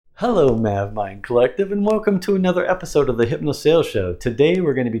Hello, Mav Mind Collective, and welcome to another episode of the Hypno Sales Show. Today,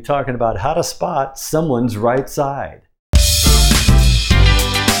 we're going to be talking about how to spot someone's right side.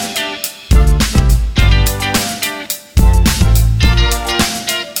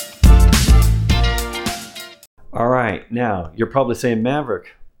 All right, now you're probably saying,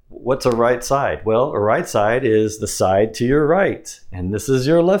 Maverick, what's a right side? Well, a right side is the side to your right, and this is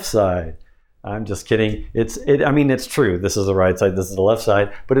your left side. I'm just kidding. It's true. This is the right side, this is the left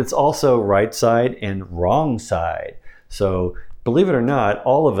side, but it's also right side and wrong side. So believe it or not,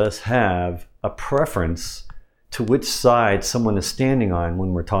 all of us have a preference to which side someone is standing on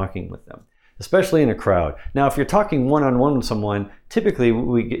when we're talking with them, especially in a crowd. Now, if you're talking one-on-one with someone, typically,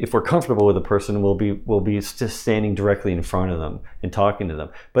 if we're comfortable with a person, we'll be just standing directly in front of them and talking to them.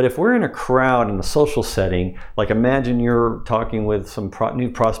 But if we're in a crowd in a social setting, like imagine you're talking with some new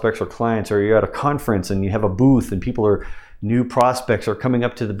prospects or clients, or you're at a conference and you have a booth and new prospects are coming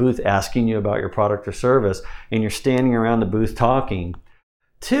up to the booth asking you about your product or service, and you're standing around the booth talking,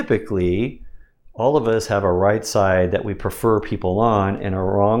 typically, all of us have a right side that we prefer people on and a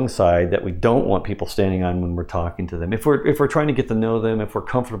wrong side that we don't want people standing on when we're talking to them. If we're trying to get to know them, if we're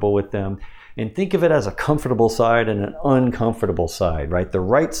comfortable with them, and think of it as a comfortable side and an uncomfortable side, right? The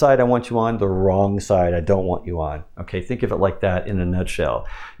right side I want you on, the wrong side I don't want you on. Okay, think of it like that in a nutshell.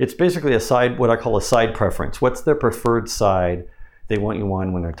 It's basically a side, what I call a side preference. What's their preferred side they want you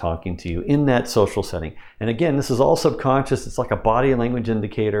on when they're talking to you in that social setting? And again, this is all subconscious. It's like a body language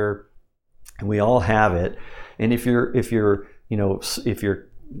indicator. And we all have it. And if you're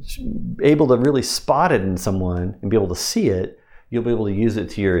able to really spot it in someone and be able to see it, you'll be able to use it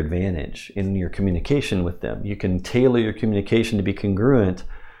to your advantage in your communication with them. You can tailor your communication to be congruent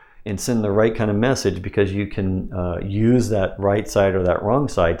and send the right kind of message, because you can use that right side or that wrong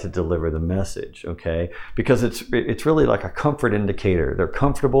side to deliver the message, okay? Because it's really like a comfort indicator. They're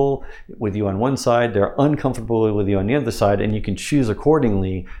comfortable with you on one side, they're uncomfortable with you on the other side, and you can choose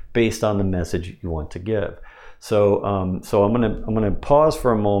accordingly based on the message you want to give. So I'm gonna pause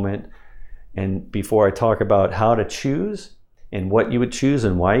for a moment, and before I talk about how to choose and what you would choose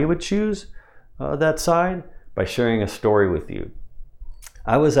and why you would choose that side, by sharing a story with you.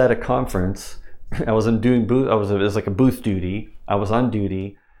 I was at a conference. I was it was like a booth duty. I was on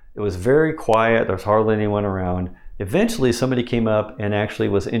duty. It was very quiet. There was hardly anyone around. Eventually, somebody came up and actually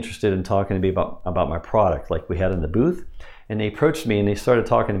was interested in talking to me about my product, like we had in the booth. And they approached me and they started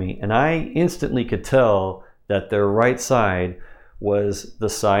talking to me. And I instantly could tell that their right side was the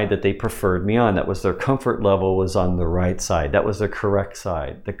side that they preferred me on. That was their comfort level was on the right side. That was their correct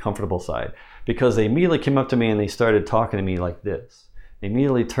side, the comfortable side. Because they immediately came up to me and they started talking to me like this. They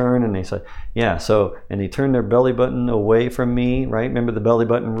immediately turned and they said, yeah, and they turned their belly button away from me, right? Remember the belly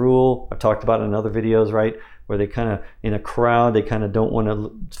button rule? I've talked about it in other videos, right? Where they kind of, in a crowd, they kind of don't want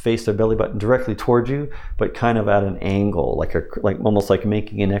to face their belly button directly towards you, but kind of at an angle, like almost like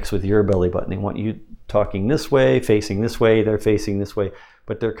making an X with your belly button. They want you talking this way, facing this way, they're facing this way.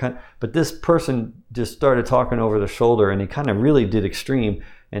 But this person just started talking over their shoulder, and they kind of really did extreme,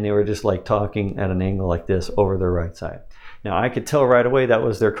 and they were just like talking at an angle like this over their right side. Now, I could tell right away that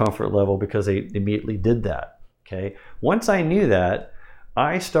was their comfort level because they immediately did that, okay? Once I knew that,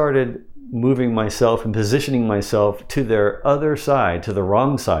 I started moving myself and positioning myself to their other side, to the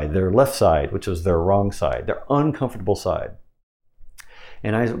wrong side, their left side, which was their wrong side, their uncomfortable side.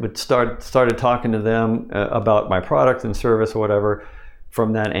 And I would started talking to them about my product and service or whatever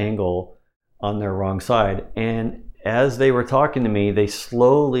from that angle on their wrong side. And as they were talking to me, they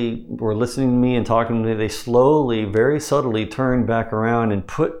slowly were listening to me and talking to me. They slowly, very subtly turned back around and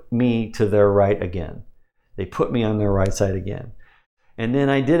put me to their right again. They put me on their right side again. And then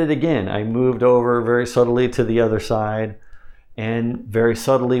I did it again. I moved over very subtly to the other side, and very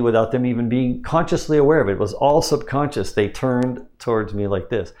subtly, without them even being consciously aware of it. It was all subconscious. They turned towards me like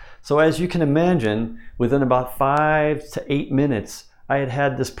this. So as you can imagine, within about 5 to 8 minutes, I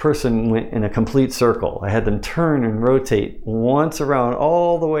had this person went in a complete circle. I had them turn and rotate once around,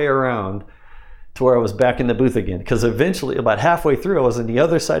 all the way around to where I was back in the booth again. Because eventually, about halfway through, I was on the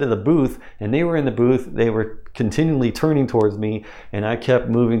other side of the booth, and they were in the booth. They were continually turning towards me, and I kept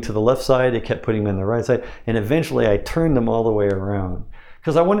moving to the left side. They kept putting me on the right side, and eventually I turned them all the way around.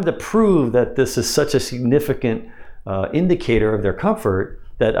 Because I wanted to prove that this is such a significant indicator of their comfort,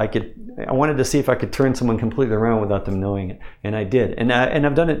 that I wanted to see if I could turn someone completely around without them knowing it, and I did. And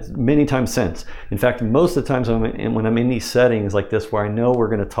I've done it many times since. In fact, most of the times when I'm in these settings like this where I know we're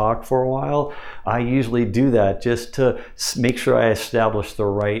going to talk for a while, I usually do that just to make sure I establish the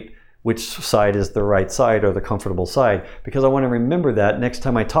right which side is the right side or the comfortable side, because I want to remember that next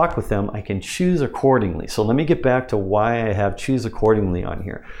time I talk with them, I can choose accordingly. So let me get back to why I have choose accordingly on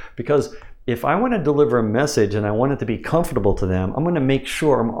here. Because if I want to deliver a message and I want it to be comfortable to them, I'm going to make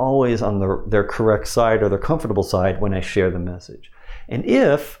sure I'm always on their correct side or their comfortable side when I share the message. And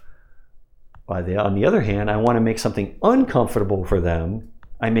if, on the other hand, I want to make something uncomfortable for them,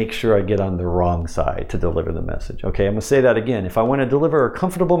 I make sure I get on the wrong side to deliver the message. Okay, I'm going to say that again. If I want to deliver a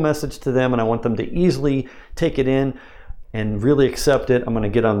comfortable message to them and I want them to easily take it in and really accept it, I'm going to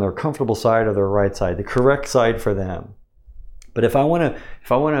get on their comfortable side or their right side, the correct side for them. But if I want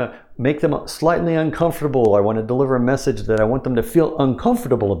to make them slightly uncomfortable, I want to deliver a message that I want them to feel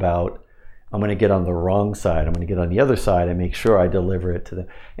uncomfortable about, I'm going to get on the wrong side. I'm going to get on the other side and make sure I deliver it to them.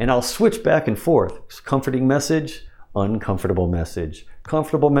 And I'll switch back and forth. Comforting message, uncomfortable message.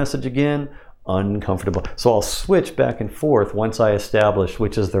 Comfortable message again, uncomfortable. So I'll switch back and forth once I establish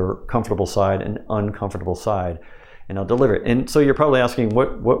which is the comfortable side and uncomfortable side, and I'll deliver it. And so you're probably asking,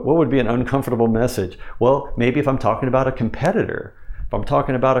 what would be an uncomfortable message? Well, maybe if I'm talking about a competitor. If I'm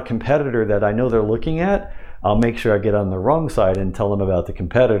talking about a competitor that I know they're looking at, I'll make sure I get on the wrong side and tell them about the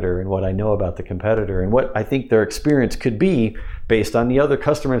competitor and what I know about the competitor and what I think their experience could be based on the other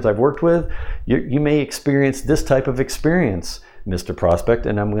customers I've worked with. You may experience this type of experience, Mr. Prospect,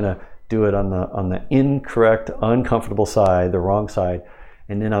 and I'm going to do it on the incorrect, uncomfortable side, the wrong side,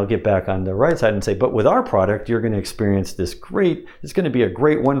 and then I'll get back on the right side and say, but with our product, you're going to experience it's going to be a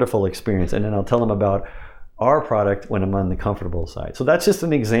great, wonderful experience, and then I'll tell them about our product when I'm on the comfortable side. So that's just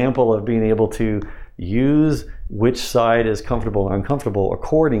an example of being able to use which side is comfortable or uncomfortable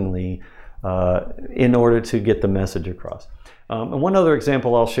accordingly in order to get the message across. And one other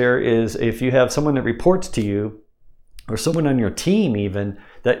example I'll share is if you have someone that reports to you, or someone on your team even,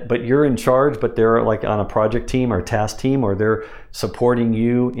 but you're in charge, but they're like on a project team or task team, or they're supporting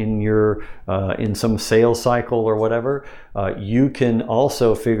you in your in some sales cycle or whatever, you can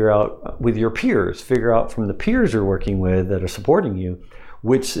also figure out with your peers, from the peers you're working with that are supporting you,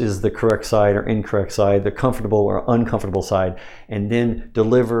 which is the correct side or incorrect side, the comfortable or uncomfortable side, and then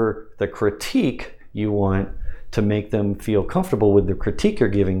deliver the critique you want to make them feel comfortable with the critique you're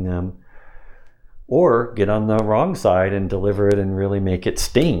giving them. Or get on the wrong side and deliver it and really make it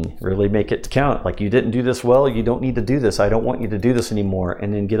sting, really make it count. Like, you didn't do this well, you don't need to do this. I don't want you to do this anymore.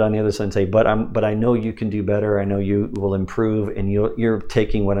 And then get on the other side and say, but I know you can do better. I know you will improve, and you're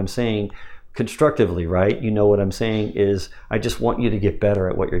taking what I'm saying constructively, right? You know what I'm saying is, I just want you to get better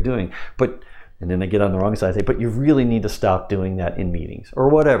at what you're doing. And then I get on the wrong side and say, but you really need to stop doing that in meetings or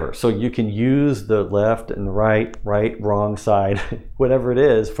whatever. So you can use the left and the right, wrong side, whatever it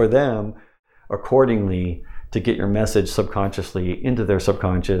is for them, accordingly, to get your message subconsciously into their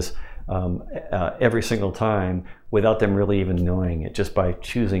subconscious every single time without them really even knowing it, just by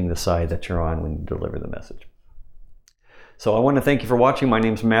choosing the side that you're on when you deliver the message. So I want to thank you for watching. My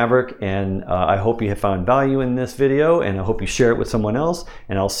name's Maverick, and I hope you have found value in this video, and I hope you share it with someone else,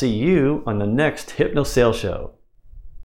 and I'll see you on the next Hypno Sales Show.